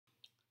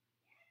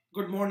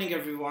Good morning,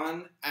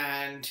 everyone.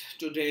 And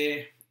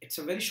today it's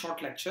a very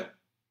short lecture,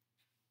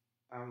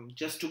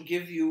 just to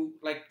give you,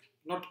 like,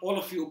 not all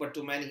of you, but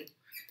to many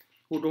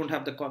who don't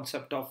have the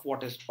concept of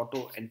what is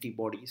auto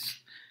antibodies.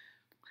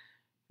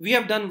 We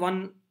have done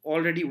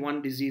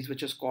one disease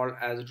which is called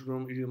as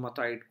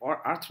rheumatoid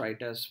or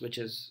arthritis, which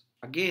is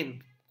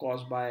again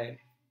caused by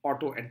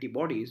auto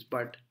antibodies.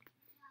 But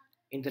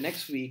in the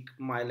next week,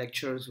 my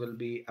lectures will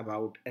be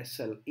about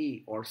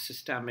SLE or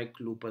systemic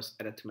lupus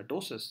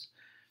erythematosus.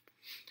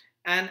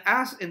 And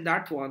as in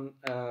that one,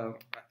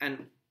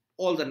 and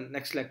all the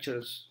next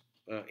lectures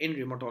in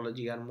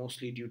rheumatology are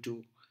mostly due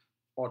to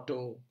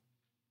auto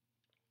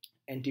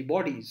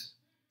antibodies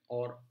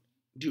or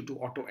due to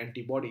auto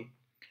antibody.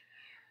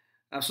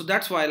 So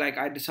that's why, like,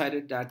 I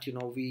decided that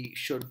we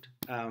should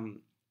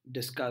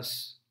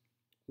discuss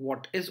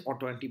what is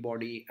auto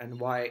antibody and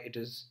why it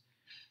is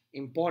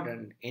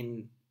important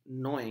in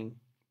knowing.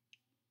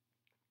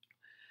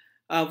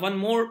 One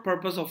more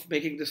purpose of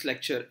making this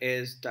lecture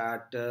is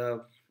that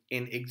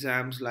in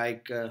exams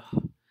like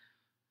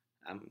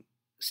um,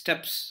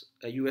 steps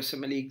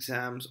USMLE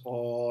exams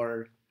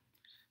or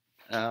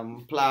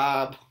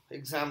PLAB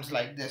exams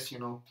like this,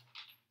 um,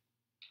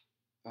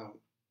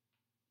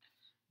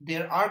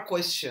 there are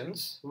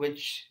questions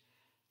which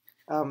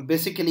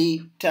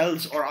basically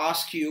tells or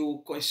ask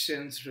you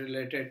questions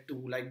related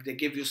to, like, they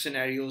give you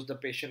scenarios, the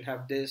patient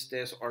have this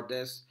or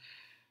this,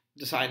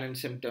 the sign and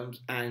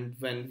symptoms. And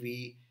when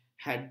we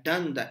had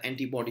done the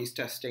antibodies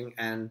testing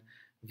and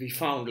we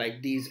found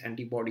like these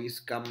antibodies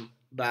come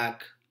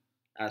back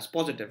as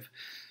positive.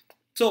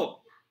 So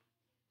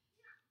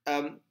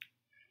um,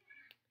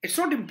 it's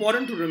not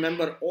important to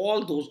remember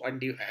all those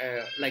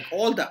like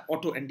all the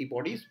auto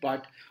antibodies,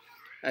 but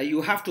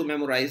you have to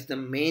memorize the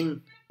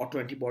main auto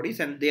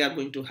antibodies, and they are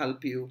going to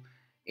help you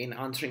in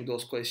answering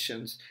those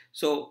questions.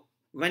 So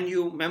when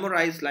you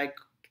memorize like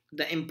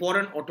the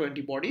important auto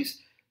antibodies,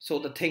 so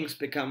the things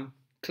become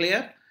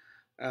clear,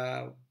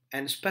 uh,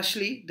 and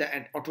especially the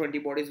auto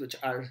antibodies which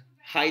are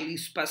highly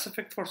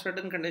specific for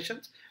certain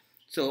conditions.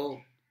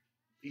 So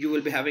you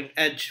will be having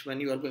edge when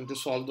you are going to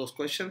solve those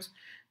questions,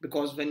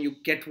 because when you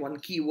get one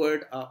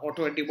keyword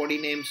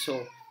autoantibody name,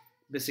 so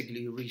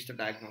basically you reach the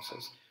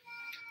diagnosis.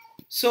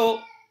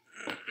 So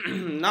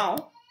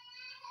now,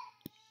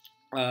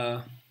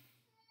 uh,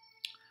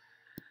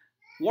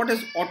 what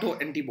is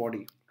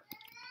autoantibody?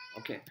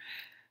 Okay.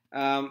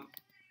 um,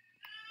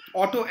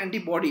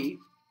 autoantibody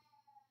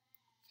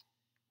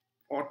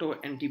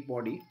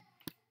autoantibody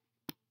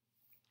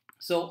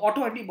so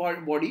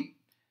autoantibody,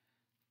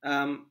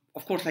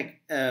 of course,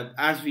 like,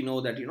 as we know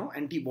that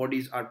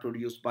antibodies are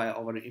produced by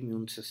our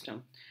immune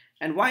system.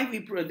 And why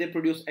they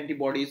produce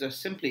antibodies is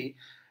simply,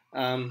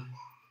 um,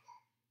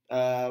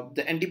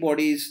 the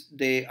antibodies,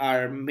 they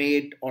are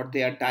made or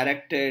they are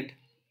directed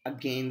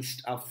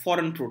against a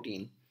foreign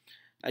protein.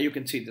 You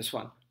can see this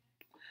one.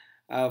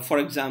 For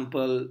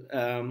example,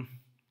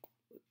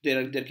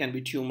 there can be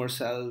tumor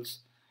cells,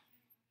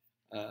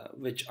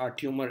 which are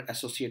tumor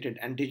associated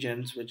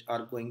antigens, which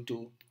are going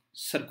to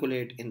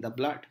circulate in the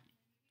blood.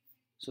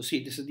 So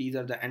see, these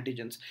are the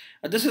antigens.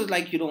 This is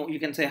like, you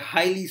can say,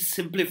 highly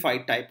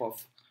simplified type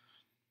of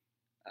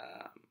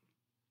uh,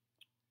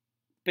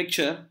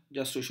 picture,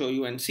 just to show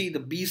you. And see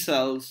the B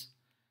cells,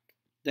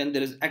 then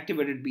there is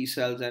activated B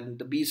cells, and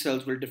the B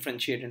cells will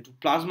differentiate into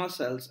plasma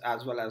cells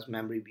as well as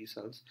memory B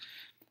cells.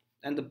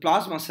 And the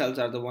plasma cells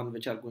are the one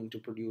which are going to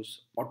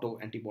produce auto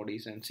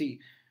antibodies. And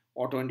see,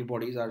 auto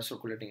antibodies are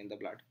circulating in the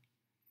blood.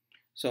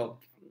 So,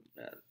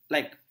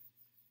 like,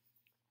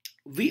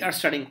 we are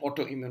studying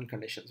autoimmune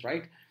conditions,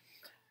 right?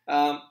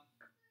 Um,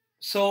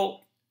 so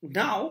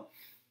now,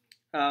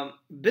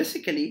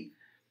 basically,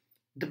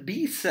 the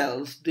B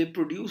cells, they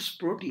produce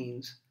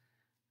proteins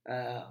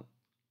uh,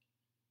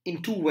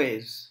 in two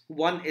ways.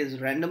 One is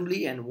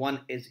randomly, and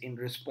one is in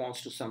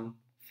response to some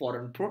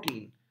foreign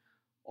protein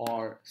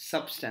or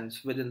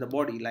substance within the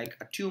body, like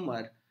a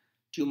tumor.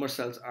 Tumor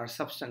cells are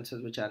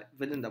substances which are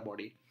within the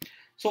body.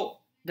 So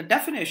the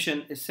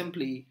definition is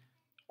simply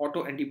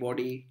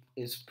autoantibody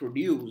is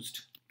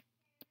produced.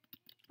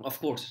 Of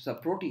course, it's a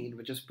protein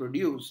which is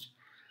produced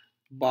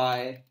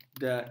by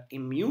the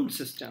immune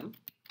system,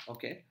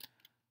 okay,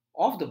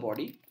 of the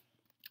body,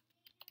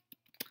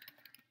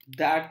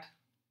 that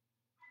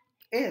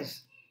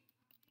is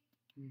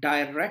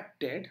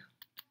directed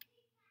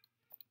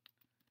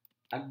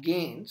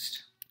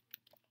against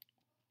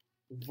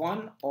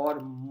one or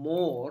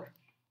more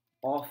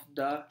of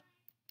the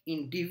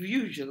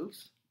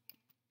individual's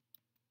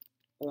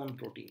own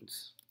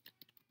proteins.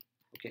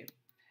 Okay.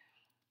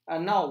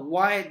 And now,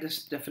 why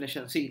this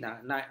definition? See,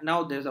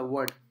 now there's a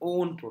word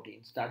own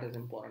proteins, that is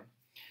important.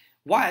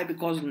 Why?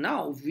 Because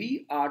now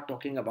we are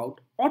talking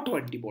about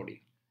autoantibody.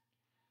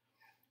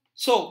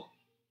 So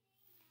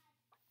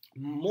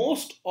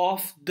most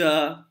of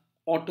the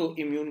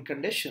autoimmune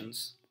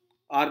conditions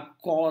are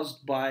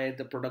caused by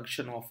the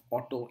production of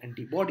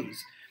autoantibodies,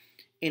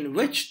 in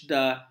which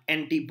the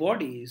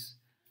antibodies,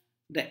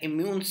 the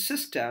immune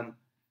system,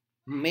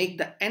 make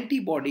the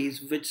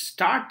antibodies which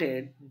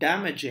started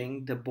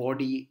damaging the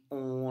body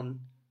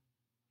own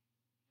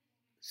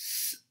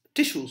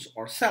tissues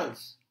or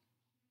cells.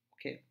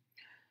 Okay,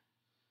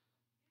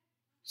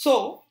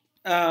 so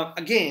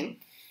again,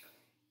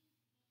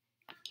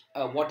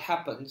 what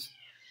happens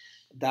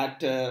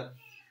that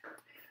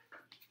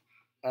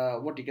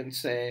what you can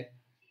say,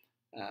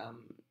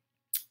 um,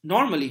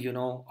 normally,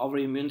 our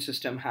immune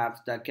system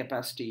have the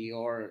capacity,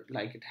 or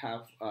like it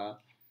have a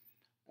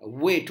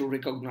way to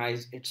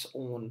recognize its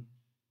own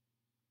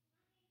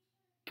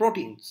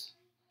proteins.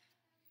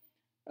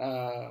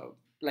 uh,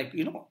 like,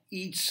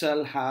 each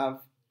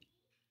cell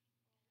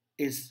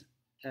is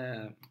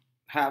uh,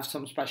 have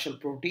some special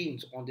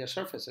proteins on their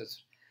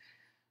surfaces.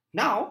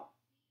 Now,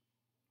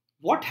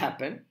 what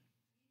happened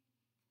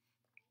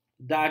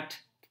that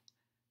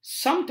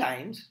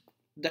sometimes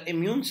the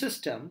immune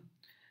system,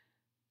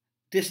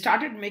 they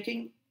started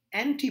making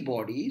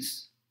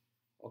antibodies,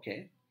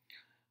 okay,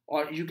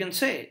 or you can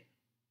say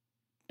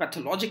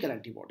pathological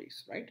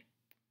antibodies, right?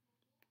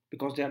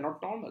 Because they are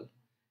not normal,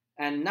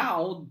 and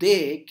now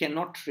they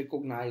cannot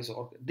recognize,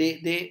 or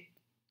they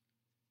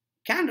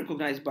can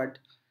recognize, but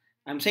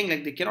I'm saying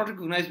like they cannot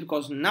recognize,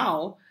 because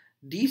now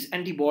these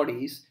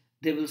antibodies,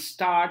 they will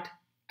start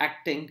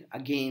acting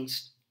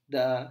against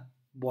the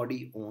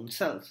body own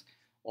cells,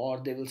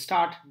 or they will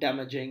start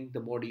damaging the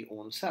body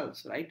own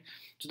cells, right?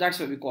 So that's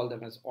why we call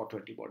them as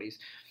autoantibodies.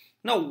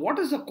 Now, what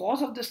is the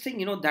cause of this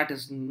thing? That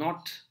is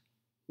not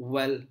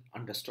well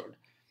understood.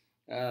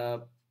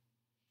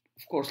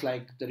 Of course,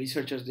 like the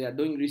researchers, they are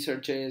doing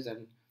researches,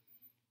 and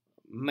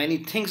many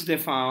things they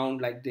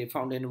found, like they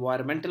found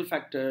environmental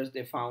factors,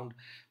 they found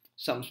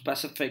some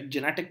specific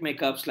genetic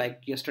makeups.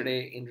 Like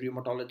yesterday in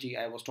rheumatology,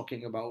 I was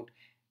talking about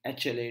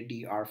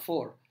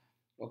HLA-DR4.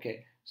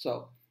 Okay,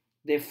 so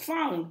they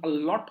found a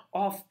lot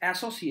of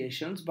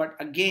associations, but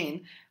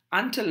again,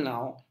 until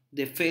now,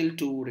 they fail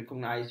to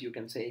recognize, you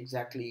can say,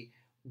 exactly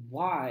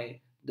why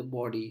the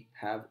body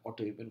have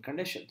autoimmune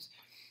conditions.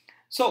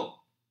 So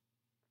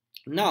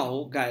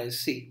now, guys,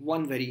 see,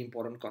 one very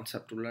important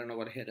concept to learn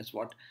over here is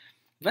what,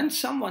 when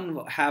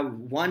someone have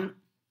one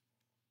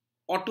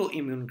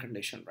autoimmune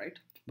condition, right?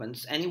 When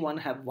anyone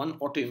have one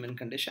autoimmune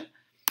condition,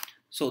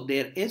 so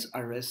there is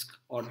a risk,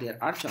 or there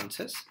are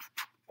chances,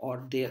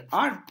 or there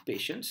are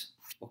patients,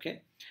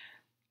 okay,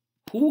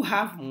 who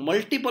have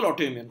multiple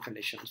autoimmune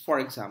conditions. For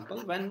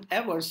example,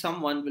 whenever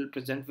someone will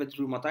present with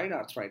rheumatoid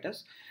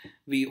arthritis,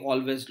 we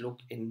always look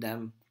in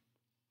them,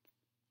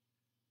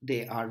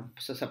 they are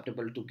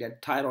susceptible to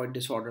get thyroid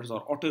disorders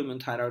or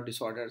autoimmune thyroid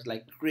disorders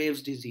like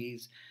Graves'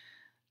 disease.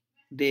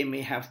 They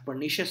may have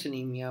pernicious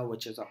anemia,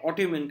 which is an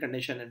autoimmune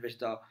condition in which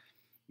the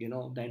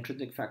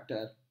intrinsic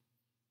factor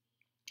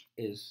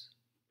is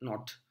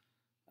not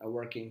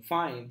working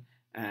fine,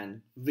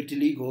 and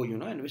vitiligo,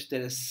 in which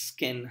there is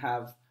skin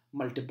have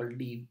multiple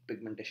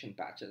depigmentation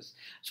patches.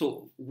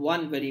 So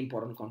one very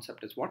important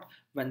concept is what,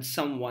 when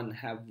someone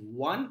have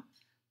one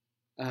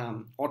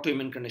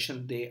autoimmune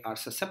condition, they are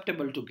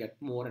susceptible to get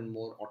more and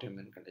more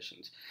autoimmune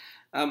conditions.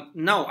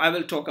 Now I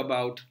will talk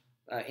about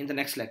in the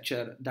next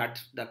lecture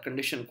that the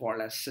condition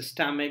called as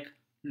systemic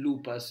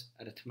lupus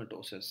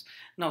erythematosus.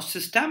 Now,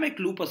 systemic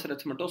lupus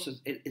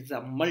erythematosus is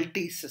a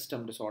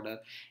multi-system disorder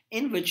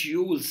in which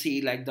you will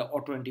see like the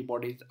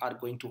autoantibodies are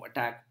going to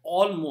attack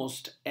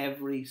almost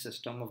every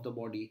system of the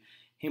body.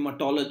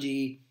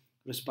 Hematology,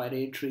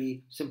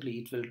 respiratory, simply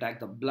it will attack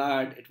the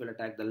blood, it will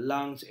attack the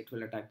lungs, it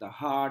will attack the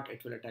heart,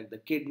 it will attack the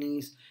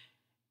kidneys,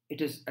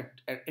 it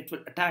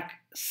will attack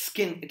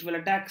skin, it will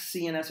attack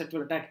CNS, it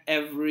will attack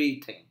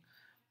everything.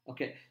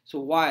 Okay,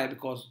 so why?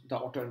 Because the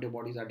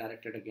autoantibodies are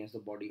directed against the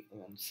body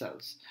own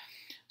cells.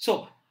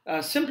 So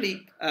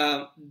simply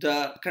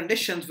the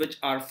conditions which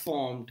are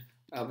formed,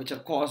 which are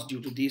caused due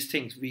to these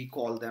things, we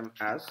call them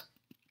as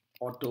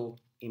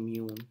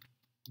autoimmune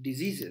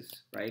diseases,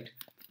 right?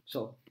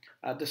 So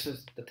this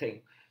is the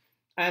thing.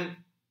 And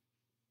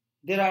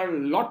there are a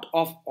lot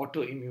of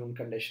autoimmune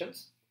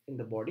conditions in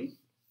the body.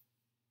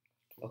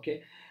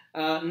 Okay.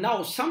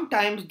 Now,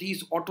 sometimes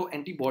these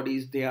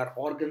autoantibodies, they are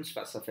organ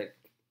specific.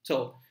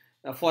 So,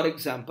 for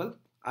example,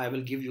 I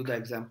will give you the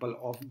example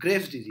of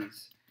Graves'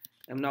 disease.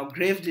 And now,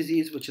 Graves'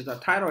 disease, which is a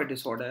thyroid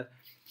disorder,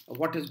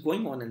 what is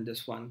going on in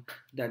this one?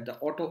 That the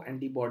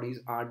autoantibodies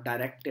are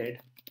directed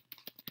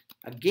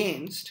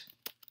against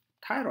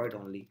thyroid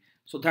only.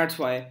 So that's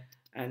why,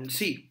 and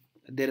see,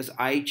 there is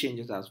eye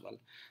changes as well.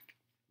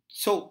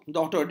 So the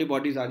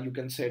autoantibodies are, you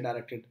can say,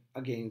 directed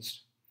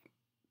against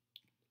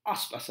a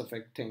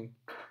specific thing.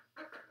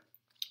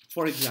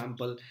 For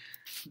example,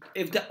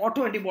 if the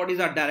autoantibodies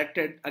are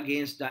directed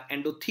against the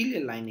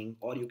endothelial lining,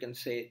 or you can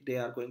say they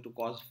are going to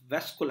cause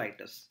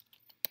vasculitis.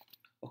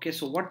 Okay,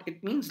 so what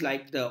it means,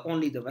 like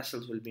only the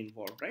vessels will be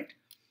involved, right?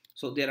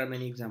 So there are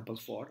many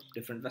examples for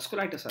different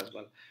vasculitis as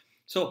well.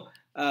 So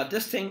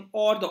this thing,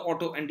 or the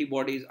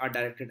autoantibodies are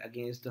directed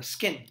against the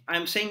skin.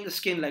 I'm saying the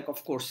skin, like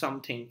of course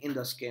something in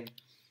the skin,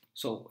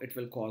 so it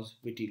will cause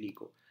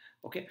vitiligo.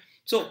 Okay,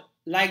 so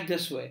like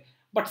this way.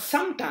 But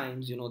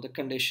sometimes, the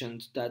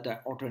conditions that the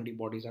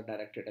autoantibodies are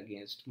directed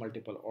against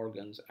multiple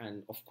organs,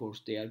 and of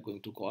course they are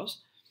going to cause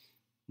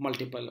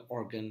multiple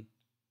organ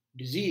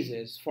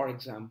diseases. For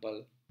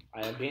example,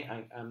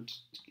 I'm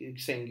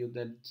saying you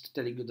that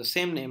telling you the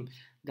same name,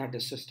 that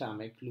is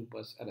systemic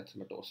lupus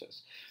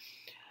erythematosus.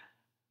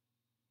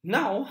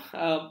 Now,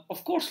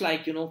 of course,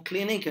 like,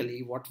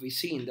 clinically, what we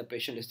see in the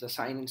patient is the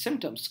sign and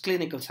symptoms,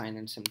 clinical sign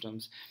and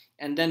symptoms,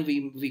 and then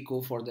we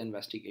go for the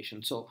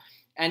investigation. So,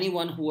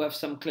 anyone who have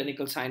some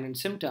clinical sign and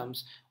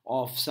symptoms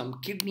of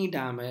some kidney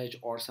damage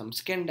or some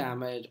skin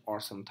damage or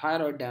some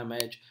thyroid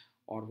damage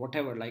or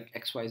whatever, like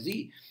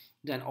XYZ,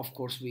 then of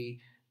course we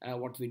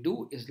what we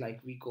do is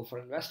like we go for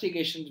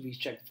investigations. We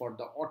check for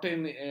the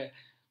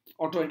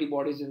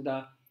autoantibodies in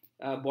the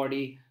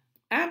body,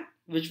 and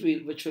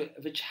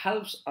which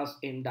helps us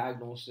in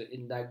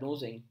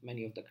diagnosing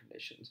many of the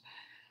conditions.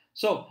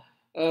 So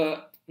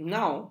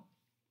now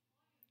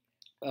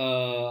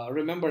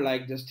remember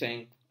like this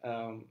thing,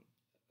 uh,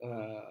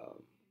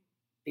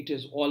 it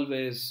is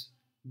always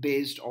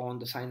based on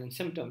the sign and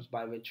symptoms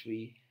by which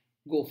we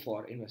go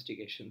for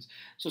investigations.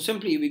 So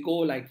simply we go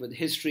like with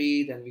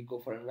history, then we go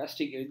for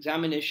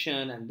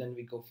examination, and then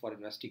we go for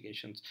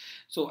investigations.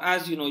 So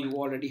as you know, you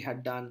already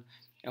had done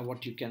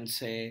what you can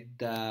say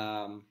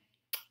the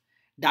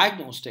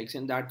diagnostics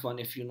in that one.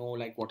 If you know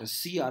like what is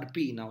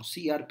CRP, now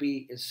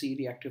CRP is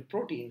C-reactive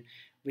protein,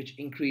 which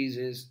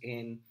increases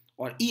in,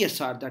 or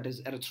ESR, that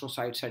is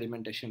erythrocyte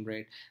sedimentation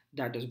rate,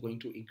 that is going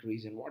to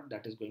increase in what?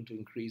 That is going to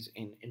increase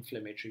in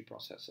inflammatory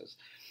processes.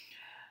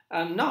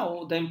 And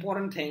now the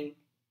important thing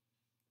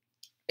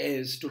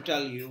is to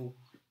tell you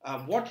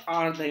what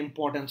are the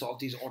importance of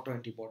these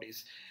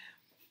autoantibodies.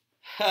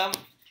 Um,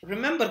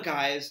 Remember,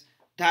 guys,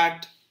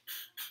 that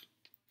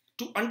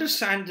to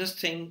understand this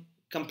thing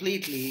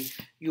completely,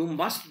 you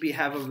must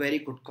have a very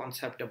good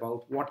concept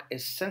about what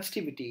is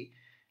sensitivity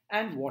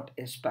and what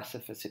is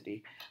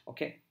specificity.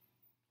 Okay.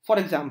 For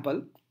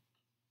example,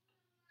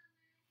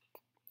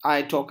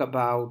 I talk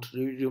about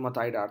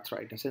rheumatoid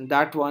arthritis. In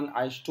that one,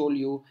 I told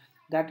you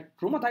that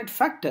rheumatoid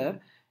factor,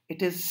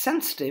 it is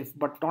sensitive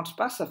but not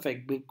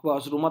specific,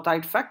 because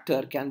rheumatoid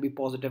factor can be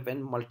positive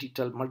in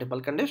multiple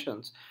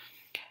conditions.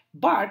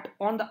 But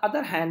on the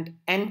other hand,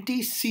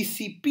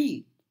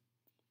 anti-CCP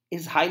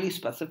is highly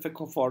specific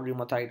for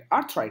rheumatoid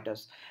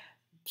arthritis.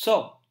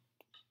 So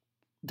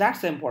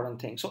that's the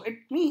important thing. So it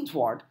means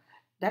what?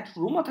 That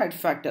rheumatoid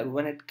factor,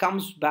 when it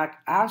comes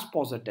back as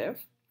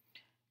positive,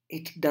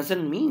 it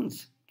doesn't mean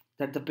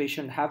that the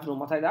patient have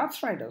rheumatoid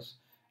arthritis,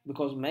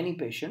 because many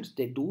patients,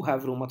 they do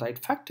have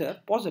rheumatoid factor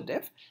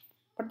positive,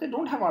 but they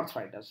don't have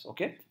arthritis.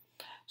 Okay,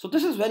 so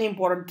this is very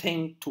important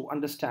thing to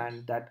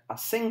understand, that a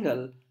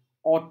single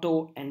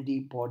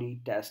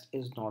autoantibody test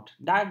is not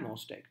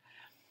diagnostic,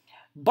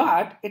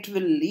 but it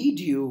will lead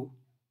you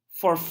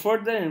for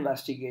further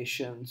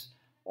investigations,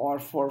 or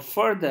for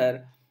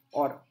further,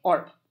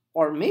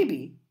 or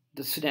maybe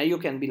the scenario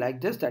can be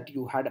like this, that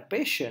you had a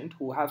patient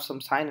who have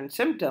some sign and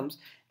symptoms,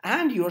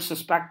 and you're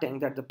suspecting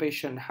that the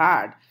patient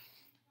had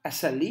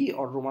SLE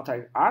or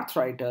rheumatoid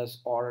arthritis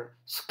or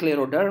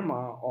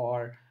scleroderma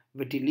or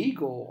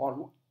vitiligo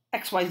or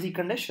XYZ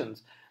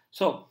conditions.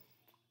 So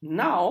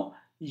now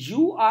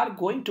you are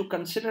going to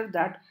consider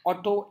that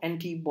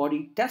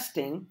autoantibody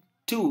testing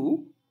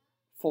to,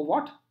 for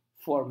what?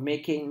 For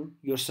making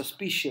your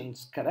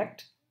suspicions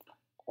correct,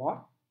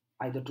 or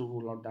either to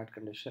rule out that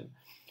condition.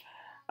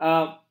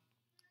 Uh,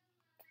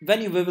 when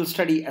we will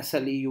study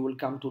SLE, you will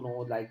come to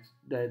know like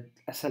the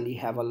SLE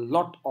have a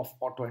lot of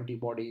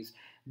autoantibodies.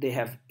 They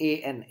have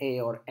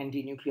ANA or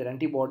anti-nuclear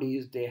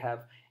antibodies. They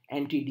have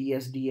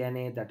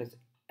anti-dsDNA, that is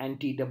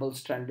anti-double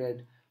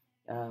stranded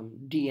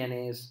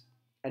DNAs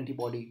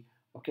antibody.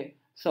 Okay,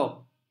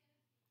 so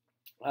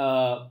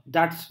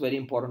that's very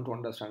important to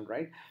understand,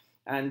 right?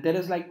 And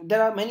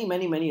there are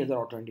many other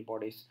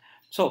autoantibodies.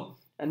 So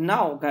and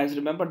now, guys,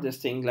 remember this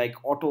thing, like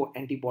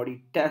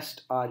autoantibody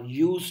tests are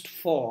used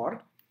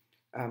for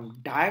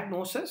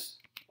diagnosis.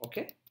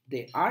 Okay,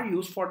 they are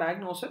used for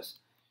diagnosis.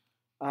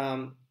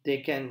 They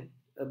can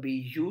be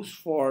used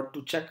for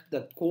to check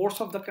the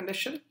course of the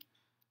condition,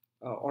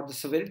 or the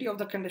severity of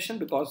the condition,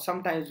 because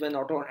sometimes when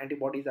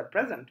autoantibodies are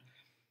present,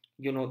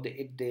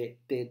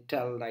 they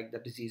tell like the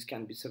disease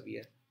can be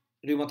severe.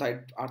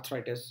 Rheumatoid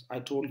arthritis, I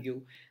told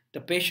you,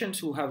 the patients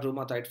who have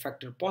rheumatoid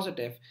factor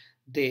positive,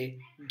 they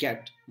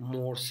get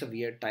more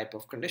severe type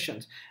of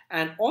conditions.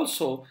 And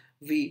also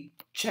we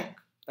check,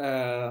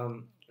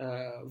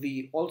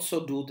 we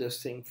also do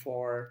this thing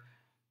for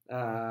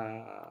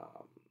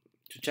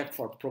to check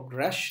for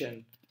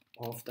progression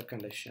of the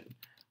condition.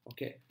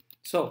 Okay,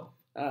 so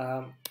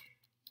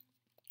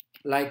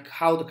like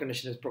how the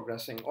condition is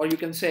progressing, or you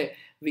can say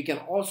we can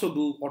also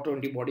do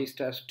autoantibodies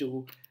test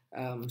to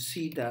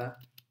see the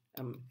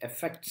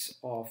effects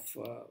of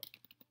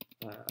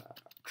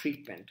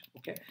treatment.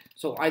 Okay,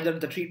 so either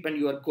the treatment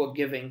you are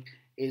giving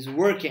is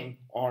working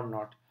or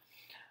not.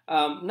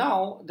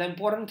 Now the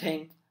important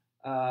thing,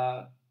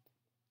 of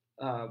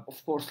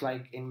course,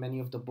 like in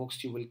many of the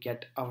books, you will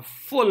get a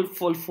full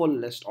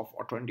list of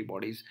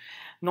autoantibodies.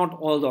 Not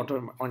all the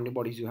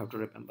autoantibodies you have to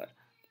remember.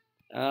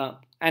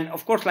 And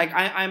of course, like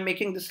I'm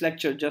making this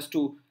lecture just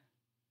to,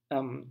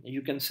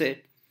 you can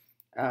say,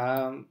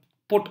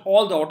 put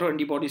all the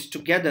autoantibodies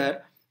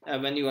together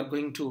when you are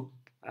going to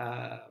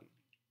uh,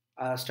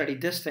 study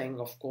this thing,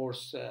 of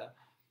course,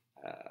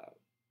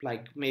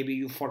 like maybe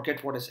you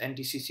forget what is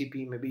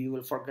anti-CCP, maybe you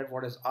will forget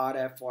what is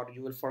RF, or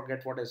you will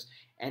forget what is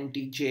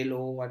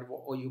anti-JLO,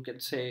 or you can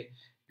say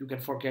you can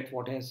forget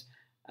what is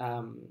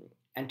um,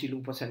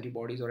 anti-lupus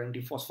antibodies or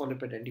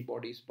anti-phospholipid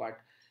antibodies, but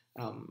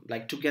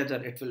like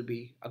together it will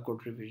be a good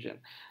revision.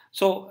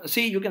 So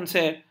see, you can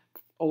say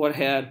over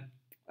here,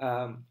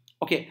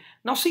 okay,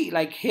 now see,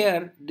 like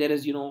here there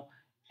is,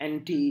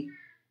 anti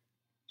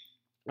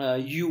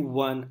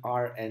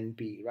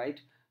U1RNP,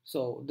 right?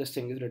 So this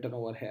thing is written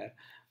over here.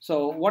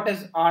 So what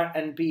is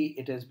RNP?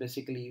 It is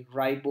basically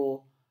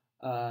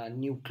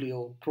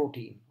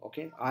ribonucleoprotein.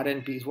 Okay,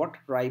 RNP is what?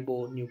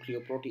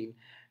 Ribonucleoprotein,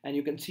 and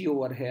you can see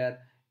over here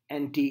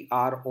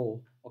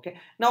anti-RO. Okay,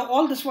 now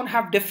all this one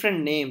have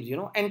different names.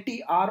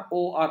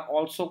 Anti-RO are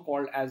also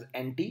called as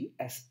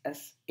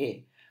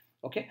anti-SSA.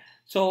 Okay,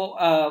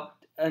 so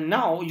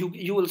now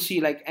you will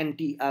see like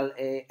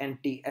anti-LA,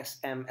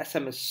 anti-SM,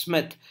 SM is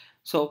Smith.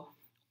 So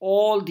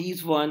all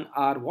these one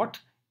are what?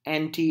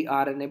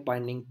 Anti-RNA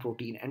binding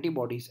protein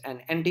antibodies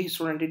and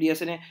anti-histone,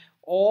 anti-dsna.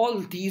 All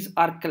these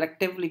are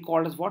collectively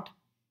called as what?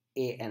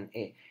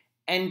 ANA,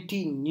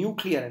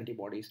 anti-nuclear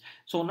antibodies.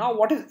 So now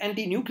what is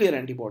anti-nuclear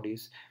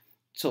antibodies?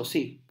 So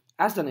see,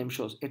 as the name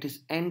shows, it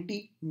is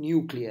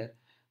anti-nuclear.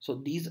 So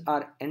these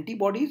are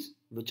antibodies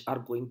which are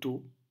going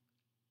to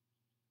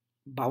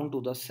bound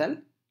to the cell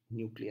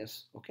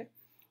nucleus. Okay,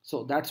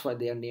 so that's why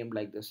they are named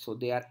like this. So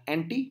they are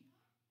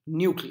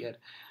anti-nuclear.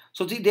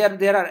 So see,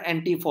 there are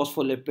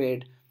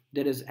anti-phospholipid,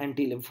 there is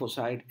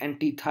anti-lymphocyte,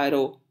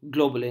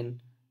 anti-thyroglobulin,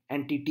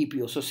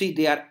 anti-TPO. So see,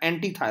 they are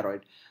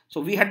anti-thyroid.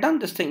 So we had done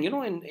this thing,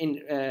 in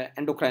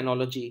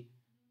endocrinology,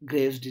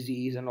 Graves'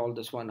 disease and all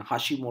this one,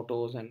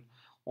 Hashimoto's and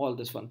all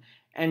this one,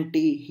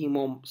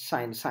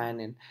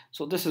 anti-hemocyanin.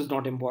 So this is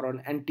not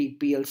important.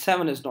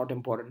 Anti-PL7 is not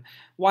important.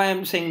 Why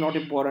I'm saying not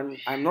important?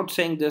 I'm not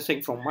saying this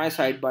thing from my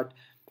side, but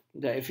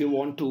if you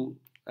want to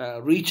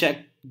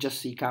recheck,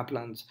 just see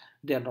Kaplan's.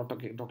 They are not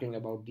talking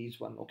about these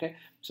one. Okay,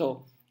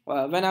 so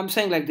when I'm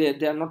saying like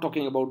they are not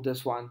talking about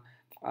this one,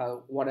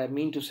 what I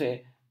mean to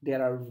say,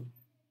 there are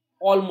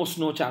almost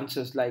no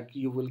chances like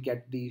you will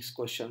get these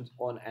questions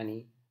on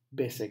any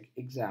basic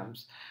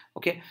exams.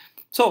 Okay,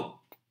 so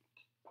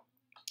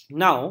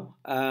now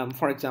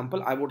for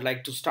example, I would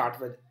like to start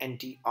with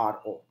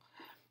anti-RO.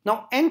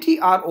 Now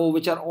anti-RO,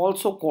 which are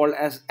also called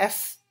as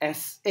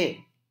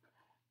SSA,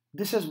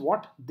 this is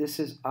what? This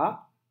is a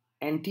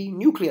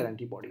anti-nuclear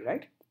antibody,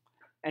 right?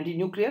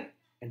 Anti-nuclear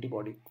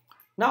antibody.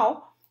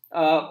 Now,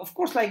 of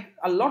course, like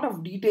a lot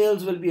of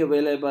details will be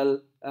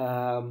available.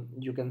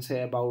 You can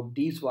say about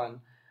these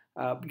one.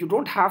 You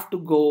don't have to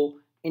go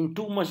in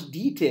too much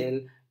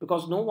detail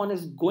because no one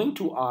is going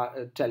to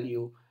tell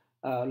you,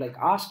 like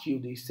ask you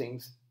these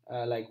things,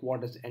 like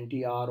what is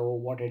NTRO,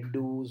 what it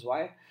does,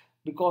 why?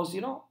 Because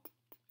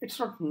it's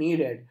not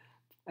needed,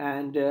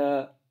 and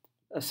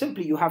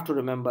simply you have to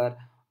remember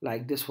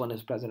like this one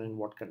is present in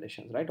what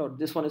conditions, right? Or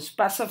this one is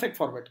specific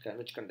for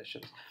which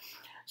conditions.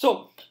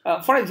 So,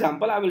 for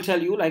example, I will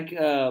tell you like,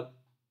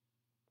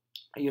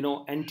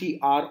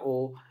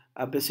 anti-RO,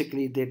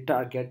 basically they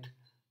target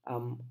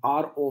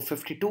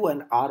RO52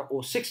 and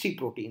RO60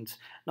 proteins.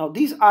 Now,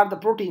 these are the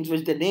proteins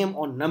which they name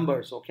on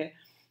numbers, okay?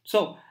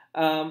 So,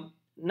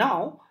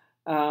 now,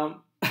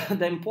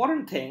 the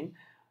important thing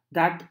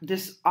that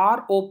this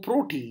RO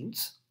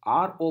proteins,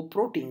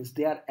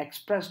 they are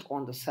expressed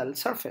on the cell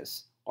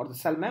surface or the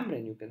cell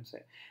membrane, you can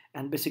say,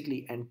 and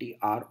basically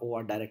anti-RO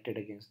are directed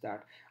against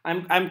that.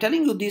 I'm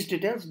telling you these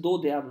details, though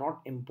they are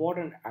not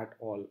important at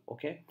all.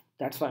 Okay,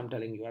 that's why I'm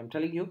telling you. I'm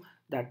telling you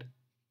that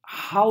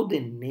how they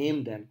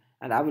name them,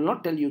 and I will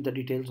not tell you the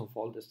details of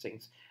all these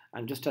things.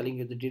 I'm just telling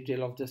you the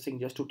detail of this thing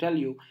just to tell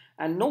you,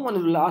 and no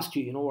one will ask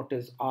you, what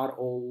is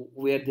RO,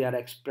 where they are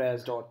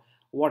expressed, or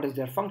what is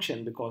their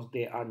function, because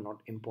they are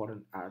not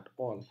important at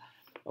all.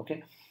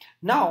 Okay,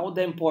 now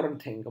the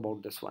important thing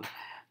about this one,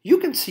 you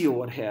can see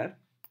over here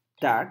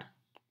that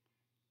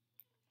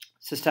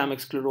systemic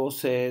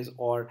sclerosis,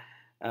 or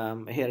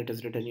here it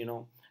is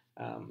written,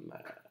 um,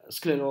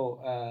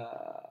 sclero,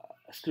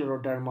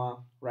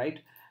 scleroderma, right?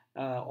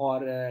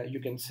 Or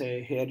you can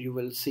say here you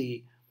will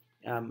see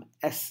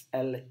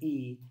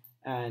SLE,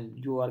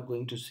 and you are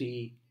going to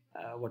see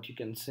what you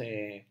can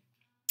say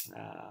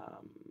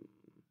um,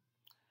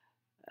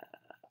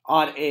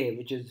 RA,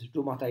 which is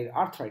rheumatoid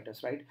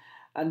arthritis, right?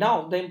 And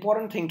now the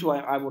important thing to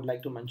I would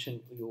like to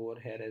mention you over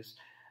here is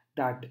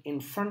that in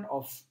front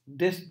of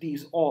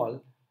these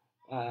all,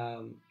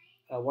 um,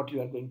 what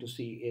you are going to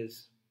see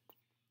is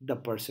the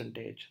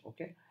percentage.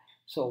 Okay,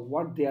 so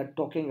what they are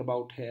talking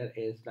about here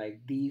is like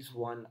these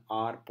one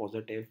are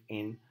positive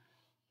in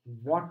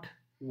what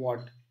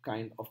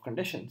kind of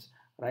conditions,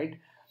 right?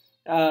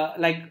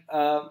 Like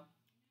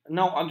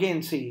now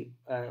again, see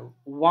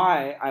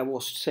why I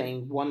was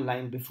saying one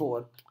line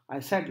before. I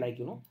said like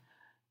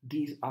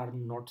these are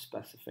not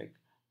specific.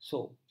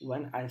 So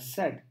when I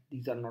said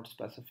these are not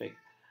specific,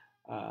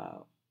 uh,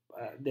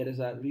 there is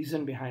a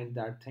reason behind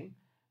that thing,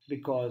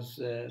 because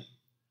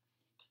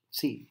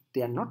see,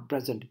 they are not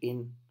present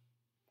in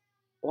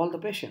all the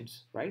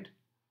patients, right?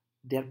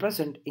 They are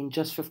present in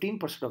just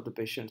 15% of the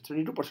patients,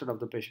 32% of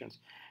the patients,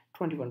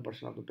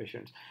 21% of the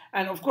patients.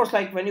 And of course,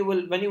 like when you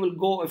will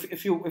go,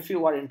 if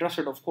you are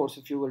interested, of course,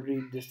 if you will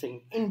read this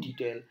thing in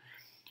detail,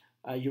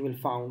 you will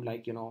found,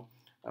 like,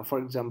 for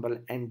example,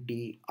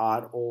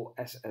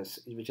 NTROSS,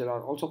 which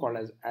are also called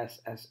as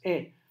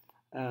SSA.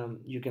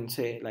 You can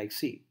say, like,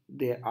 see,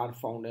 they are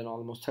found in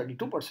almost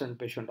 32%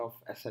 patient of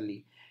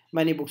SLE.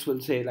 Many books will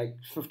say like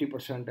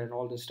 50% and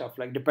all this stuff,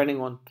 like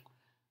depending on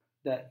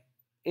the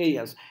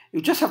areas.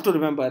 You just have to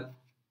remember,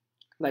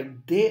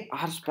 like, they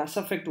are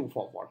specific to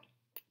for what.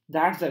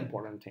 That's the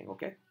important thing.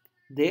 Okay,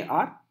 they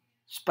are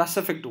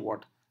specific to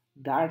what.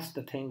 That's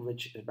the thing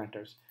which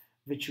matters,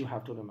 which you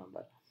have to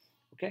remember.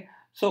 Okay,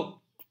 so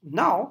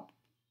now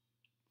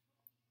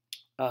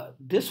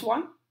this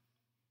one,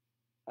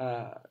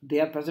 they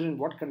are present in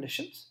what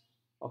conditions?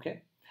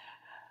 Okay,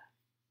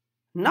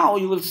 now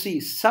you will see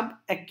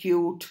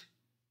subacute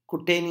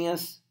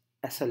cutaneous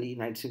SLE,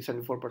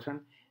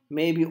 96-74%,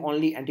 maybe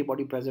only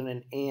antibody present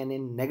in ANA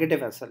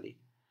negative SLE.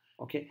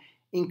 Okay,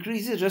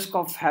 increases risk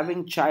of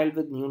having child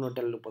with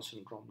neonatal lupus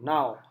syndrome.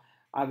 Now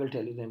I will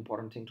tell you the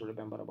important thing to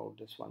remember about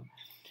this one.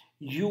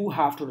 You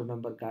have to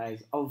remember,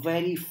 guys, a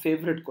very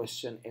favorite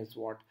question is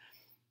what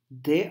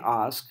they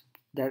ask,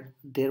 that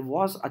there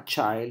was a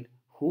child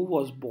who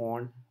was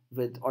born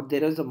with, or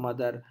there is a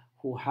mother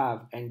who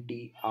have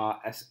NTRSSARO.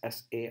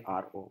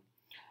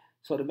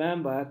 So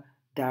remember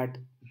that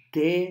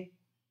they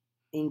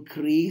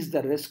increase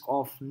the risk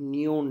of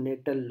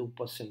neonatal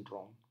lupus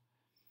syndrome.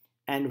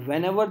 And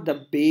whenever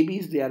the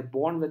babies they are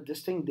born with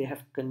this thing, they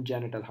have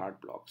congenital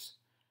heart blocks.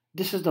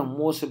 This is the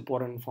most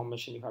important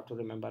information you have to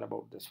remember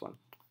about this one.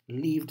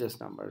 Leave these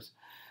numbers.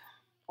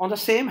 On the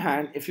same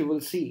hand, if you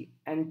will see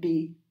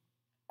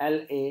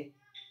NT-LA,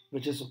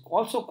 which is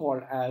also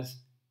called as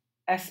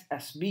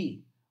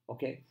SSB,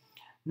 okay.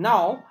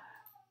 Now,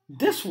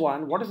 this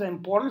one, what is the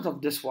importance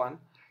of this one?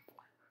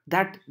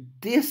 That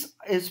this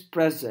is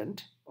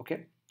present,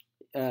 okay,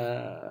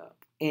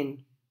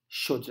 in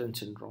Sjogren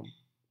syndrome.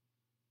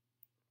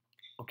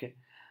 Okay,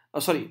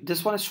 sorry,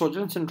 this one is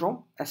Sjogren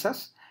syndrome,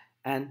 SS,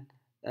 and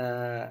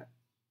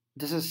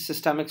this is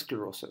systemic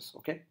sclerosis.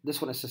 Okay,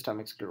 this one is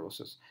systemic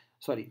sclerosis.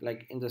 Sorry,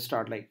 like in the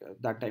start, like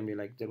that time,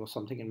 like there was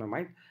something in my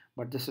mind,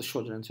 but this is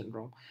Sjogren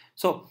syndrome.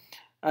 So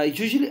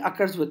usually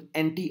occurs with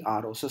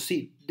NTRO. So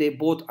see, they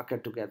both occur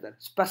together.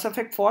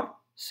 Specific for,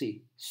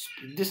 see,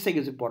 this thing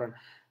is important.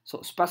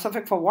 So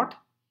specific for what?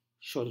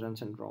 Sjogren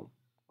syndrome.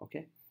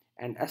 Okay,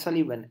 and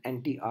SLE when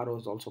NTRO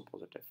is also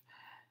positive.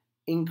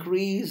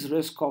 Increased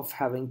risk of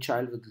having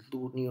child with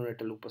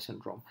neonatal lupus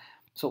syndrome.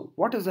 So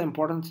what is the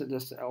importance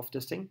of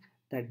this thing?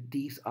 That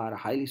these are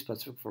highly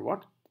specific for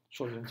what?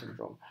 Sjogren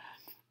syndrome.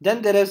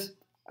 Then there is,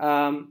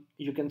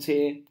 you can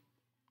say,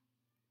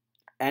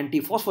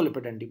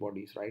 anti-phospholipid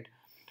antibodies, right?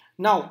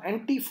 Now,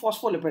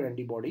 anti-phospholipid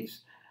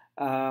antibodies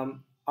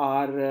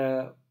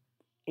are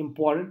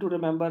important to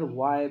remember.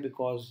 Why?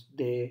 Because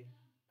they,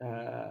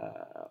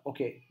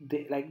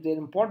 like their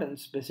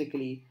importance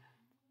basically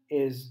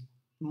is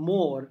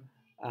more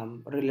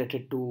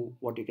related to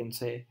what you can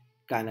say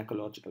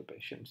gynecological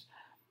patients.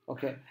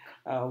 Okay,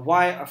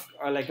 why?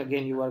 Like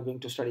again, you are going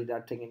to study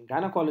that thing in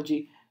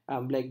gynecology.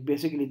 Like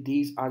basically,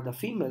 these are the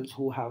females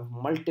who have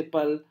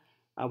multiple,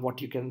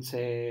 what you can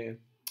say,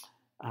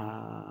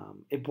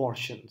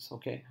 abortions.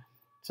 Okay,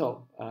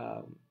 so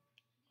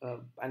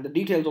and the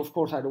details, of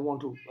course, I don't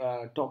want to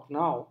talk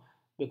now,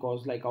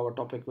 because like our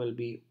topic will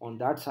be on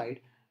that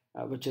side,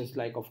 which is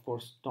like, of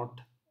course,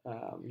 not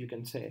you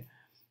can say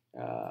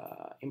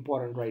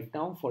important right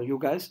now for you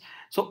guys.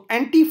 So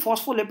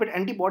anti-phospholipid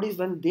antibodies,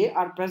 when they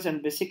are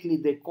present, basically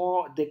they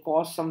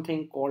cause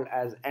something called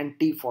as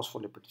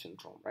anti-phospholipid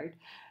syndrome, right?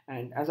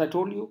 And as I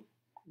told you,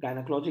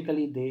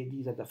 gynecologically,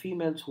 these are the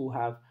females who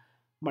have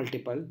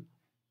multiple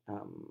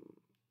um,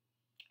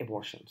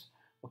 abortions.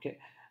 Okay,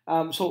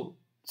 so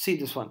see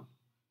this one,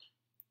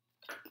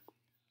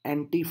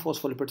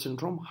 anti-phospholipid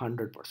syndrome,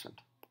 100%.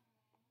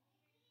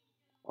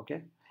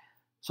 Okay,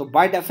 so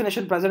by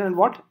definition present in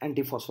what?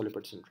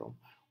 Antiphospholipid syndrome.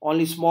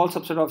 Only small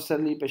subset of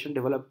SLE patient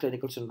develop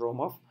clinical syndrome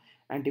of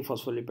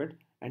antiphospholipid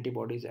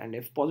antibodies, and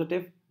if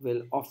positive,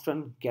 will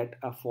often get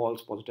a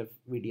false positive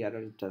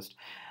VDRL test.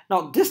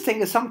 Now, this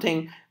thing is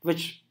something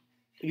which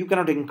you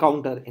cannot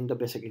encounter in the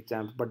basic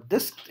exams, but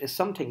this is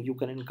something you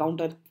can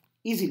encounter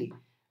easily,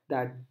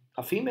 that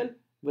a female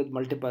with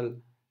multiple,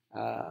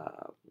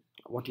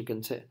 what you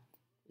can say,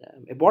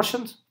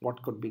 abortions,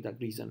 what could be the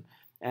reason?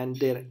 And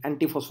their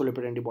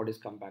antiphospholipid antibodies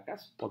come back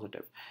as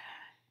positive.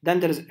 Then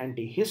there is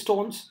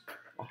antihistones.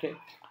 Okay,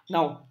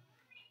 now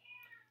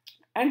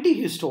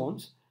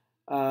antihistones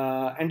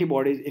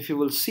antibodies, if you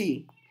will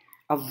see,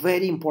 are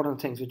very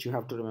important things which you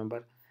have to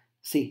remember.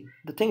 See,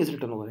 the thing is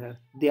written over here.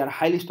 They are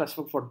highly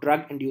specific for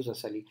drug-induced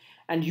SLE,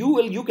 and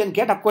you can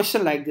get a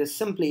question like this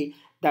simply,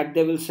 that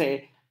they will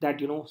say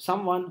that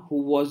someone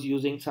who was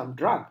using some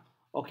drug,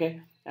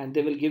 okay, and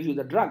they will give you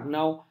the drug.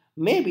 Now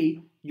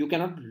maybe you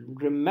cannot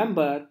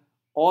remember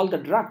all the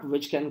drug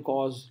which can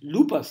cause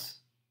lupus,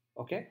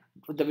 Okay,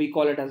 we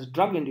call it as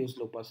drug-induced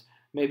lupus.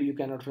 Maybe you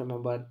cannot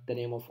remember the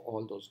name of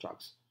all those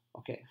drugs.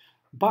 Okay,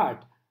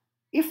 but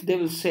if they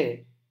will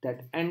say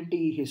that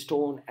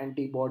anti-histone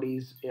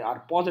antibodies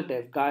are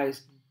positive,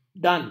 guys,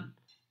 done.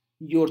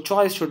 Your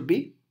choice should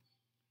be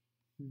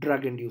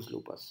drug induced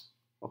lupus.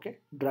 Okay,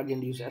 drug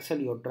induced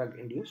SLE or drug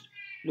induced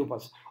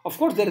lupus. Of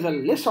course, there is a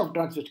list of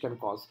drugs which can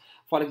cause.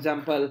 For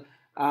example,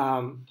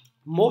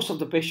 most of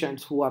the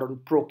patients who are on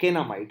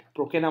procainamide,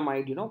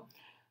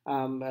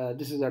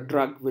 this is a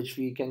drug which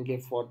we can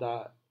give for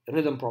the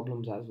rhythm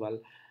problems as well,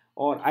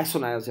 or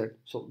isoniazid.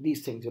 So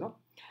these things,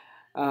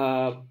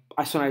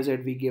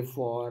 isoniazid we give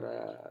for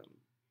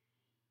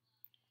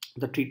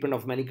the treatment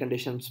of many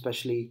conditions,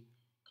 especially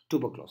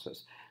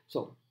tuberculosis.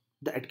 So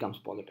it comes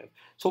positive.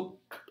 So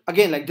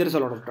again, like there is a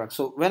lot of drugs.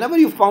 So whenever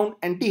you found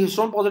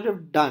antihistone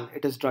positive, done,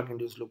 it is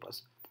drug-induced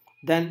lupus.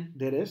 Then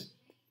there is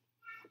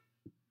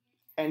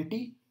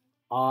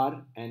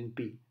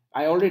anti-RNP.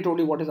 I already told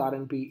you what is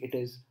RNP. It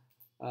is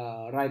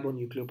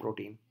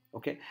ribonucleoprotein.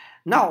 Okay.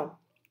 Now,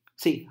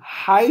 see,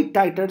 high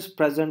titers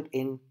present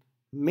in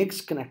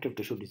mixed connective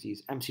tissue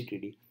disease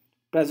 (MCTD),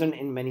 present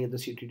in many other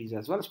CTDs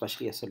as well,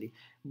 especially SLE.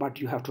 But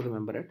you have to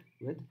remember it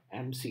with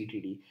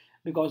MCTD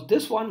because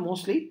this one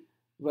mostly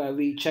where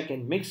we check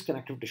in mixed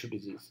connective tissue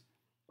disease.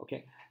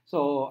 Okay.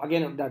 So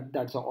again,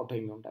 that's an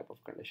autoimmune type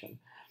of condition.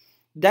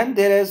 Then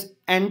there is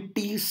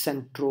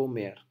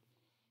anti-centromere.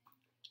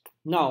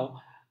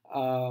 Now,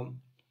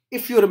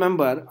 if you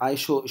remember, I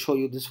show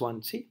you this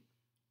one. See,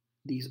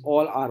 these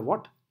all are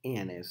what?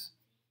 ANAs.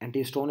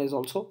 Antihistone is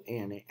also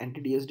ANA.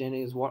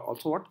 Anti-dsDNA is what?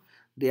 Also what?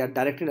 They are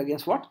directed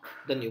against what?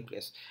 The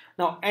nucleus.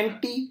 Now,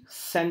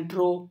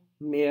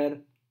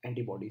 anti-centromere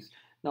antibodies.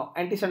 Now,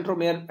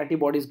 anti-centromere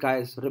antibodies,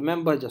 guys,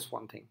 remember just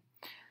one thing.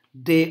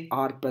 They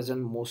are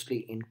present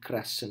mostly in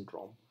CREST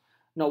syndrome.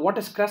 Now, what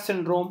is CREST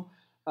syndrome?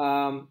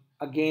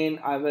 Again,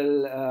 I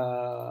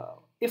will,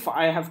 if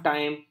I have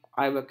time,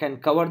 can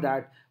cover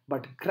that.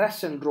 But CREST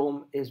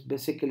syndrome is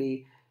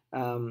basically,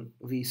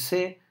 we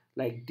say,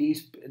 like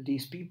these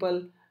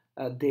people,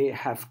 they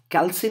have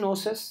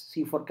calcinosis.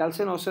 C for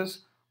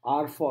calcinosis,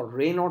 R for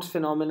Raynaud's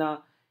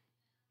phenomena,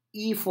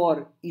 E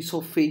for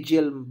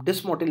esophageal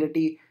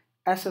dysmotility,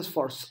 S is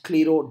for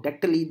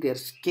sclerodactyly, their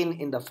skin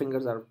in the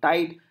fingers are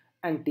tight,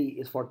 and T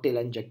is for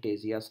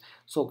telangiectasias.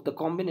 So the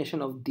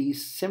combination of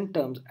these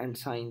symptoms and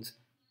signs,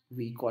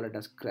 we call it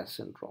as CREST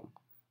syndrome.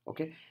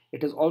 Okay,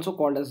 it is also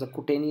called as the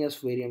cutaneous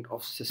variant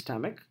of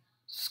systemic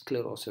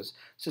sclerosis.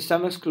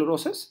 Systemic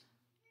sclerosis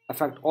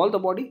affect all the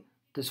body.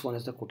 This one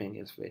is the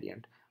cutaneous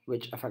variant,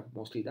 which affect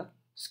mostly the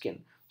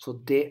skin.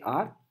 So they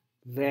are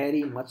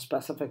very much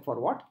specific for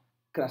what?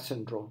 CREST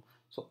syndrome.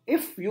 So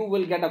if you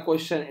will get a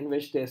question in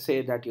which they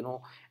say that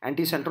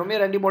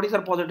anti-centromere antibodies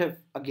are positive,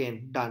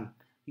 again, done.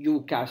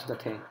 You catch the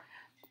thing.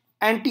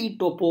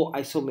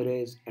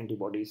 Anti-topoisomerase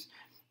antibodies.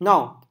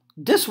 Now,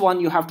 this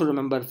one you have to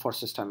remember for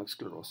systemic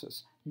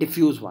sclerosis.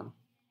 Diffuse one.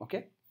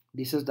 Okay.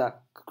 This is the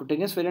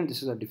cutaneous variant.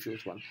 This is a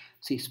diffuse one.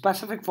 See,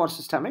 specific for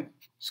systemic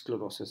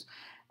sclerosis.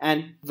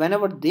 And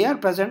whenever they are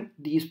present,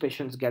 these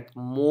patients get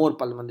more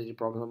pulmonary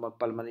problems or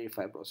pulmonary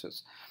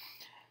fibrosis.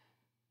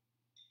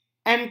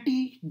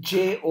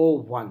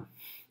 Anti-JO1.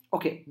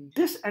 Okay,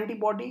 this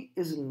antibody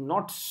is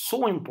not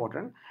so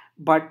important,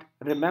 but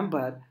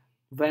remember,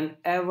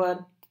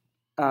 whenever,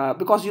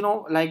 because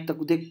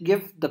they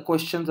give the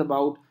questions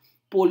about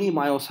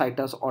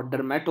polymyositis or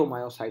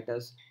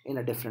dermatomyositis in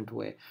a different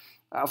way.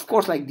 Of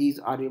course, like these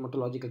are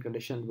rheumatological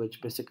conditions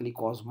which basically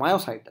cause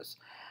myositis,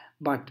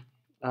 but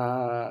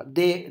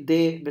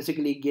they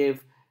basically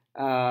give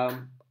a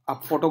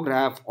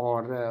photograph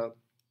or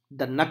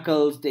the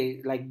knuckles.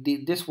 They like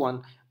this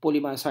one,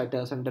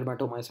 polymyositis and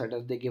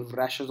dermatomyositis. They give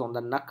rashes on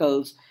the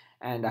knuckles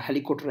and a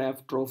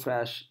helicotroph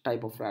rash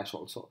type of rash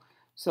also.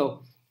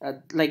 So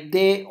like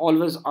they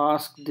always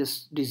ask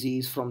this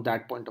disease from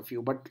that point of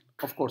view, but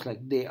of course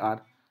like they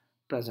are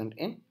present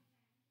in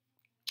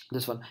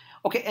this one.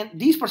 Okay, and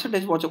these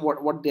percentage,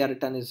 what they are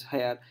written is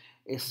here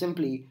is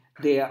simply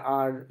they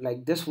are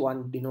like this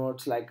one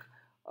denotes like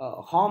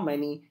how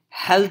many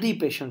healthy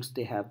patients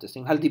they have, this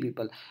thing, healthy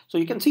people. So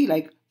you can see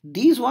like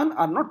these one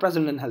are not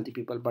present in healthy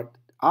people, but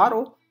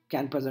RO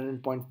can present in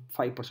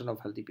 0.5% of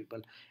healthy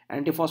people.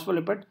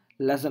 Antiphospholipid,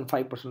 less than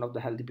 5% of the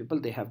healthy people,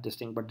 they have this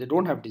thing, but they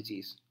don't have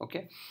disease.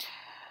 Okay.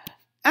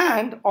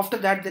 And after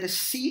that, there is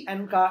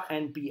C-ANCA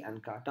and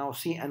P-ANCA. Now,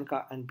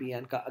 C-ANCA and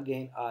P-ANCA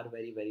again are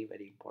very, very,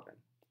 very important.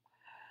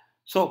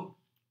 So,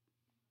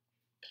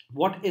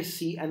 what is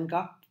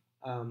C-ANCA?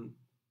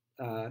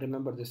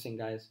 Remember this thing,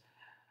 guys.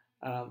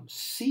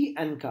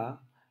 C-ANCA,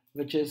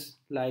 which is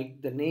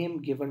like the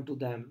name given to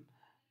them.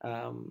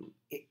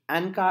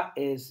 ANCA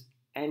is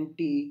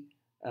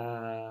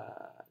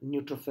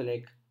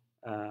anti-neutrophilic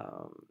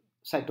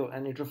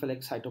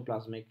neutrophilic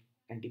cytoplasmic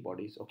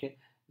antibodies. Okay,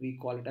 we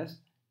call it as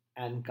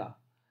ANCA.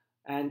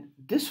 And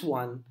this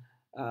one,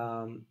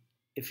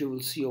 if you will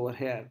see over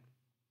here,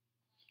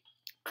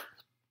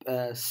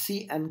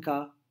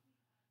 C-ANCA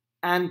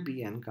and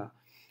P-ANCA.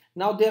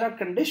 Now there are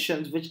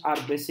conditions which are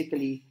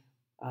basically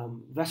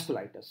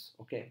vasculitis.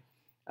 Okay,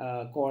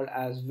 called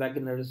as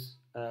Wegener's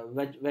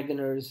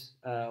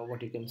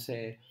what you can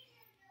say,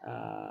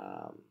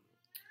 uh,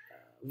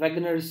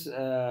 Wegener's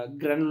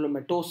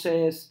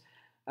granulomatosis.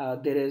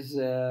 There is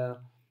that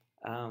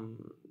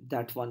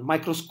one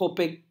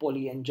microscopic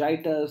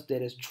polyangiitis.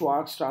 There is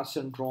Schwarz-Strass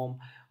syndrome.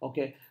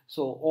 Okay,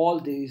 so all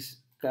these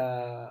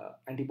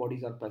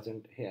antibodies are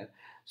present here.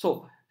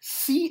 So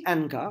C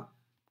and Ca,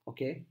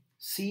 okay,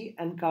 C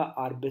and Ca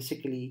are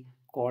basically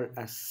called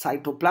as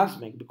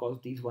cytoplasmic because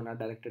these one are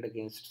directed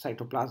against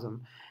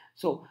cytoplasm.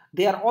 So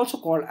they are also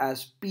called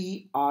as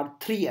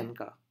PR3 and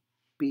Ca,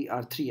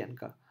 PR3 and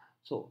Ca.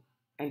 So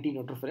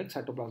anti-neutrophilic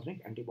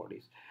cytoplasmic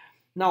antibodies.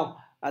 Now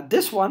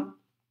this one,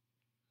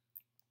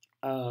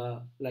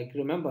 like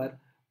remember,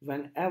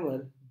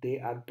 whenever they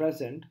are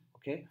present,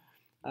 okay,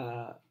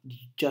 uh,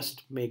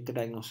 just make the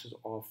diagnosis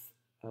of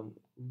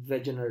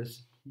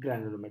Wegener's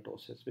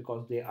granulomatosis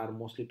because they are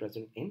mostly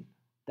present in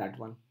that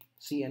one.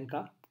 C and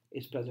K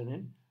is present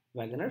in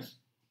Wegener's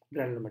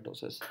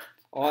granulomatosis.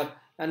 Or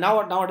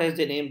nowadays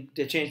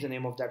they changed the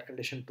name of that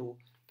condition to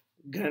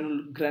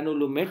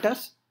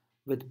granulomatous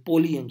with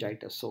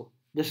polyangiitis. So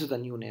this is the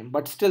new name,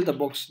 but still the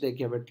books they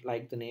give it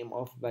like the name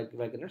of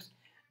Wegener's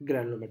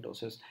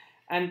granulomatosis.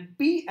 And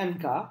P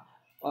and K,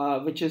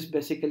 which is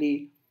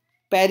basically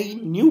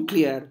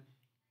perinuclear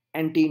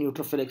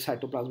anti-neutrophilic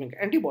cytoplasmic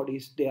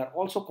antibodies, they are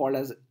also called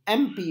as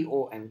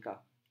MPONK.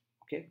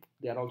 Okay,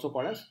 they are also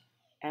called as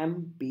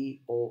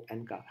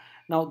MPONK.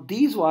 Now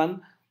these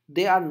one,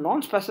 they are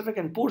non-specific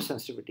and poor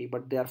sensitivity,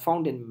 but they are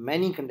found in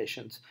many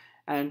conditions.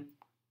 And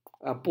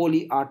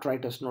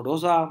polyarthritis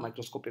nodosa,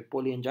 microscopic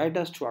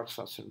polyangiitis,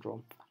 Schwarz-Strass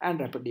syndrome, and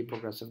rapidly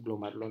progressive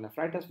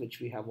glomerulonephritis, which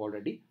we have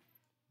already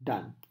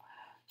done.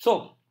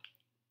 So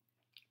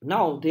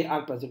now they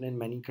are present in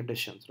many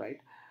conditions,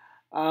 right?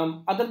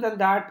 Other than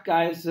that,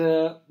 guys,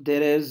 there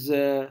is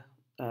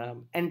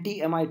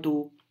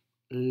anti-MI2.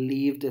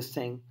 Leave this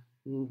thing.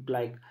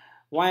 Like,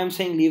 why I'm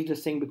saying leave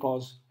this thing,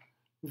 because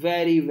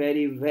very,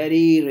 very,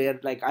 very rare.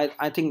 Like,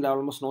 I think there are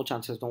almost no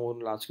chances no one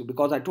will ask you,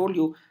 because I told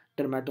you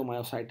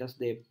dermatomyositis,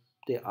 they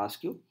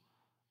ask you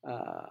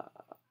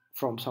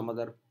from some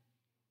other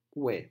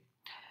way.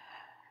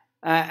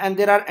 And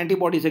there are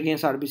antibodies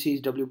against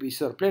RBCs,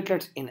 WBCs, or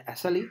platelets in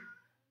SLE,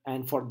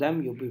 and for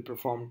them you will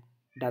perform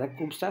direct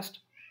Coombs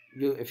test.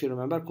 If you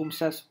remember Coombs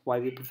test, why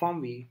we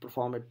perform it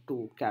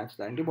to catch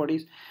the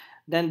antibodies.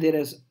 Then there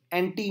is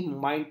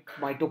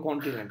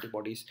anti-mitochondrial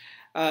antibodies.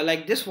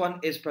 Like this one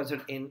is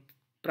present in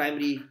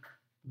primary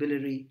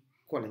biliary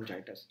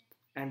cholangitis,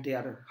 and they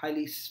are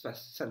highly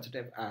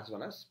sensitive as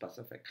well as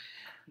specific.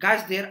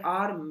 Guys, there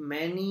are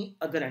many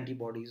other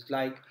antibodies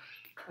like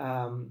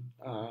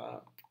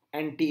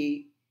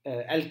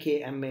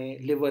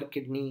anti-LKMA, liver,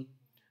 kidney,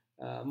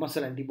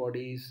 muscle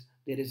antibodies.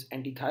 There is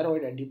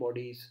anti-thyroid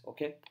antibodies,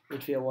 okay,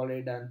 which we have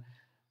already done.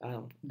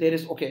 There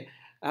is, okay,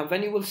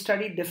 when you will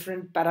study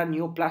different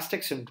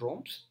paraneoplastic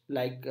syndromes,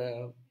 like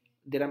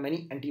there are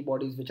many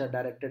antibodies which are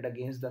directed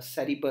against the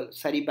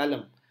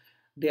cerebellum.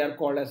 They are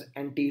called as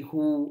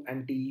anti-Hu,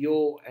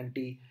 anti-Yo,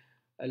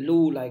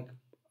 anti-Lu. Like,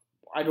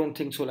 I don't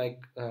think so.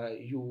 Like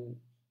you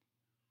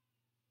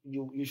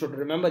should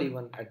remember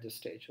even at this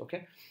stage.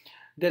 Okay,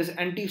 there is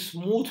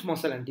anti-smooth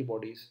muscle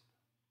antibodies,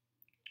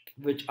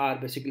 which are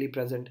basically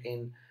present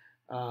in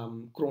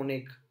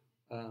chronic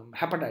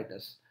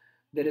hepatitis.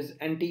 There is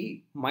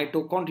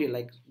anti-mitochondrial,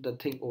 like the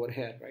thing over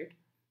here, right?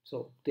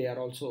 So they are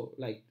also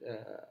like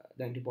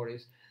the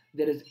antibodies.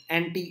 There is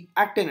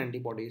anti-actin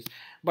antibodies,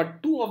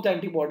 but two of the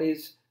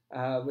antibodies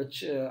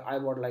which I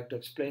would like to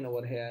explain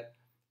over here,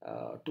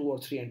 two or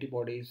three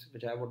antibodies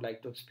which I would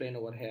like to explain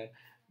over here,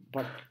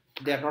 but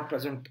they are not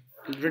present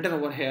written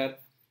over here,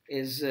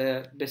 is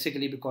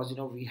basically because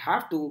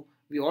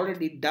we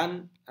already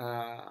done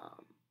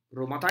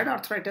rheumatoid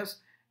arthritis,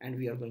 and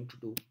we are going to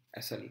do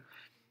SLE.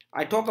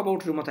 I talk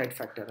about rheumatoid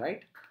factor,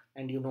 right?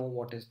 And you know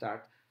what is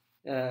that?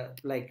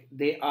 Like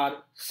they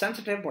are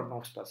sensitive but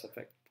not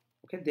specific.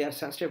 Okay, they are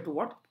sensitive to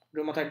what?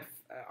 Rheumatoid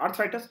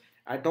arthritis.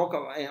 I talk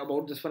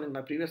about this one in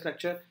my previous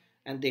lecture,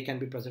 and they can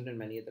be present in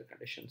many other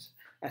conditions.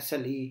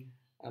 SLE,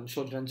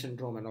 Sjogren's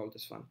syndrome, and all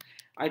this one.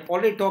 I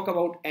already talk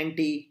about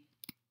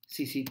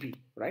anti-CCP,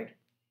 right?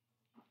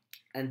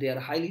 And they are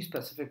highly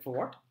specific for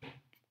what?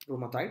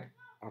 Rheumatoid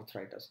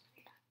arthritis.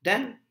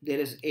 Then there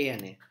is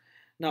ANA.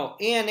 Now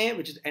ANA,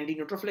 which is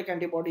anti-neutrophilic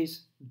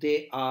antibodies,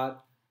 they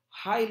are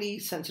highly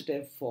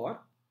sensitive for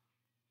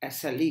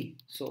SLE.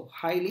 So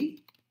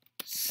highly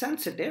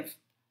sensitive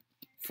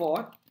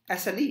for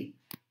SLE,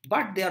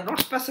 but they are not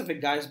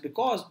specific, guys,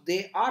 because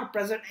they are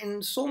present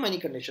in so many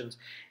conditions.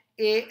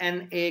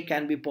 ANA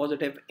can be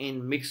positive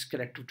in mixed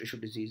connective tissue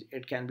disease.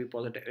 It can be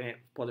positive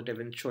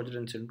in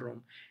Sjogren's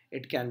syndrome.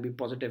 It can be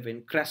positive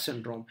in CREST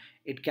syndrome.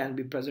 It can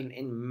be present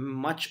in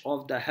much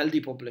of the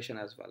healthy population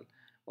as well.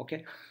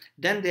 Okay.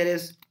 Then there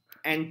is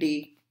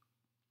anti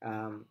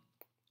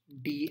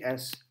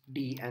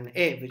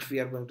dsDNA, which we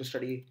are going to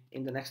study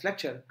in the next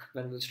lecture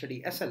when we'll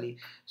study SLE.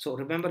 So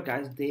remember,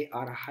 guys, they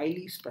are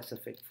highly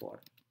specific for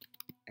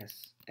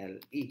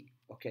SLE.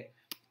 Okay.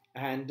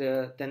 And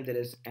then there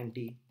is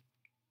anti-SM.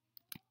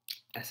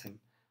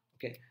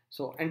 Okay,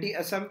 so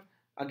anti-SM,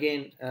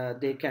 again,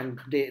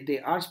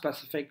 they are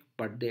specific,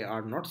 but they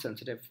are not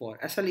sensitive. For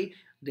SLE,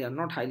 they are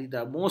not highly.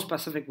 The most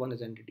specific one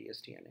is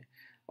anti-dsDNA.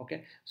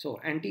 Okay, so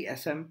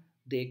anti-SM,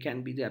 they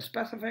are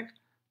specific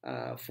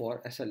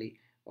for SLE.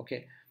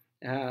 Okay,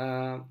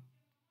 uh,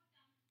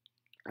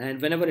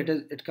 and whenever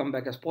it come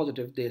back as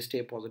positive, they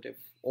stay positive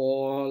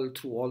all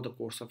through all the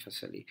course of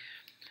SLE.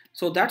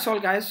 So that's all,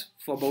 guys,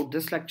 for about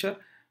this lecture.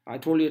 I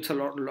told you it's a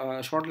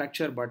lot short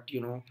lecture, but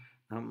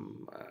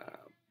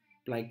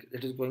like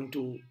it is going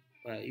to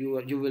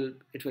you will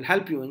it will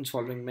help you in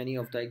solving many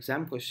of the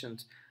exam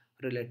questions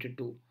related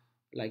to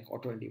like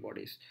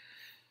autoantibodies.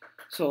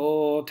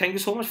 So thank you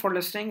so much for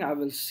listening. I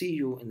will see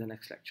you in the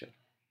next lecture.